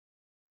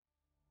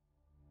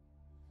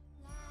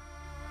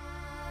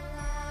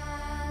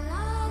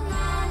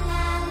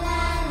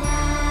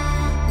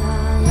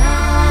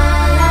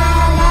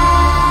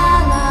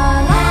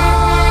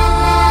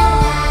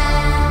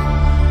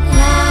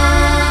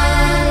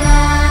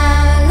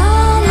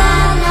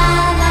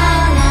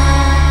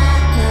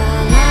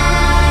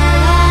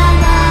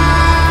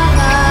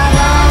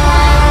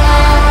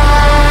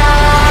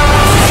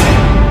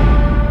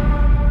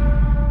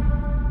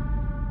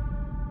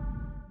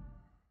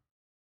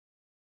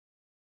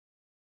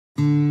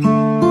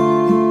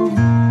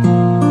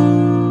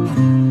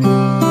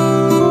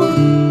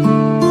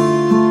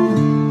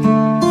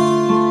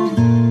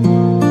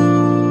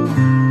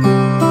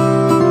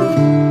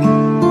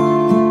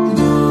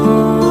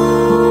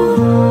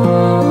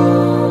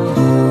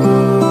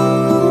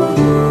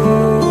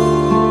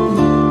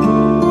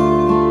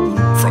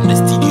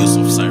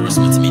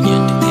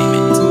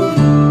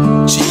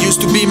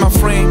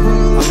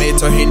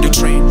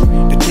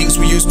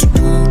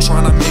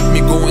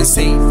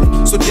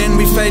same. So then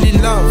we fell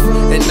in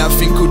love, and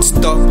nothing could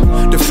stop.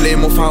 The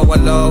flame of our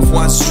love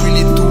was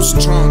really too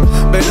strong.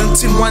 But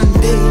until one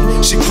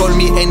day, she called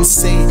me and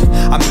said,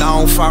 I'm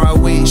now far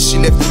away. She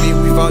left me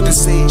without a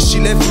say. She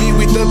left me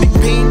with a big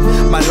pain.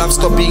 My love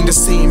stopped being the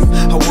same.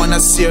 I wanna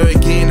see her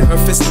again, her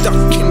face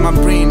stuck in my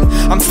brain.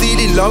 I'm still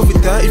in love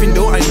with her, even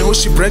though I know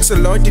she breaks a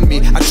lot in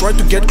me. I tried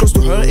to get close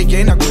to her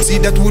again, I could see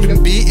that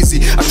wouldn't be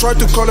easy. I tried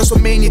to call her so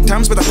many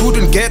times, but I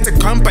couldn't get a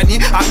company.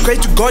 I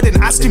prayed to God and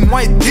asked him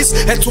why this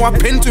had to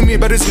happen to me,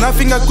 but there's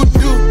nothing I could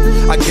do.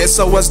 I guess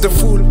I was the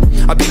fool.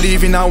 I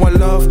believe in our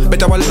love,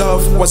 but our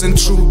love wasn't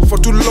true. For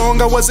too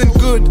long I wasn't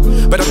good,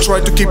 but I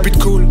tried to keep it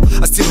cool.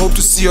 I still hope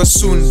to see her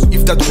soon,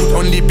 if that would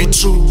only be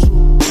true.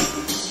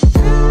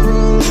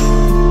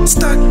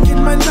 Stuck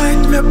in my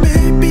nightmare,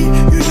 baby,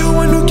 you're the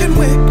one who can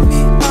wake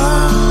me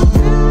up.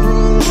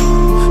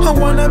 I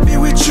wanna be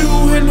with you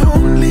and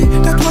only,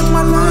 that's what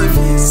my life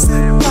is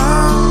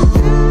about.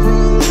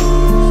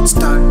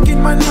 Stuck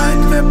in my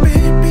nightmare,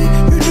 baby,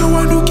 you're the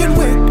one who can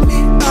wake me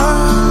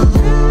up.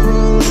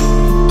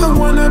 I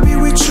wanna be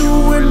with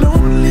you and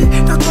only,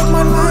 that's what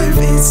my life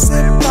is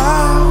about.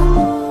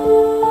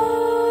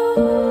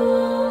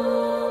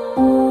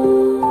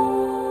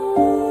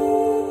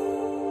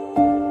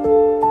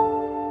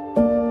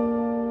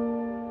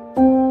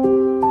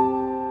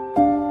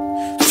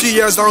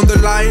 Years down the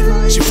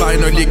line, she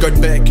finally got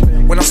back.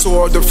 When I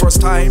saw her the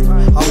first time,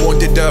 I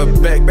wanted her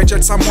back, but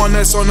yet someone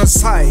else on her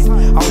side.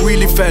 I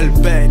really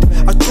felt bad.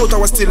 I thought I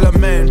was still a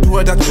man to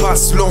her that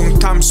passed long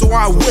time, so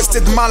I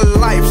wasted my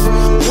life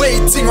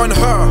waiting on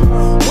her,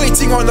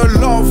 waiting on her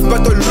love,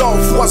 but the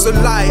love was a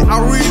lie. I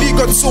really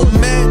got so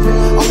mad,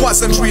 I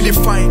wasn't really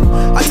fine.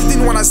 I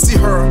didn't wanna see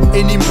her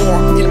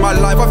anymore in my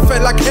life. I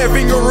felt like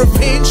having a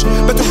revenge,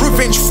 but a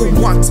revenge for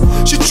what?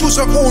 She chose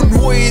her own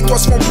way, it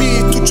was for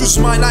me to choose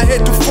mine. I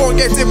had to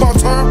forget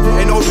about her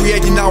and all we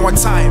had in our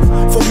time.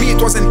 For me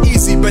it wasn't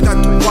easy, but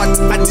that's what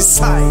I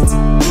decide.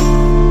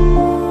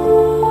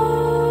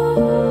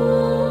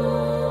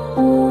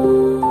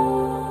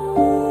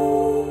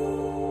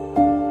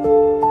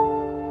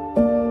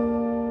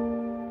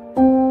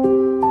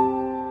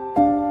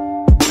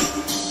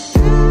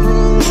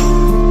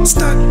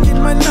 Stuck in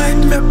my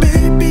nightmare,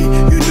 baby,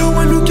 you're the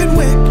one who can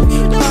wake me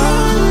up.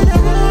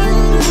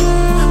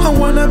 I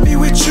wanna be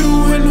with you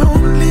and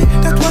only,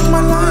 that's what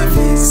my life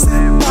is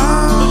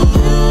about.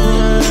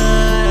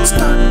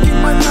 Stuck in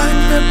my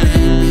nightmare,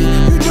 baby,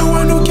 you're the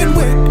one who can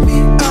wake me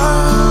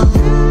up.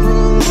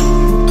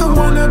 I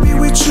wanna be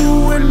with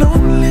you and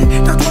only,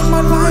 that's what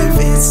my life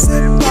is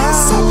about.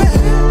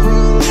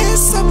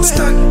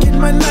 Stuck in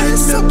my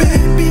nightmare,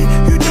 baby,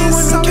 you're the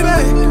one who can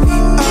wake me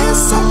up.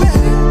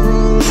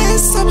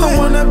 I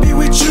wanna be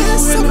with you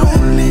and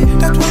only,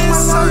 that's what my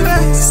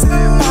life is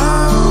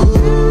about.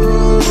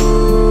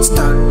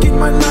 Stuck in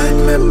my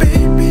nightmare,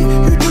 baby,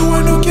 you're the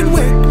one who can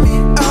wake me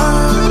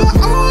up.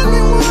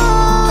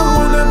 I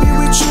wanna be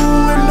with you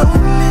and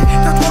only,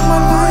 that's what my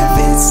life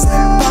is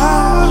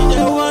about. You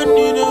the one,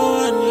 you the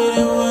one, you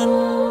the one.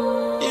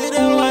 You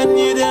the one,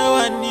 you the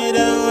one, you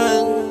the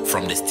one.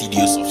 From the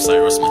studios of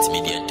Cyrus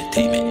Multimedia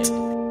Entertainment.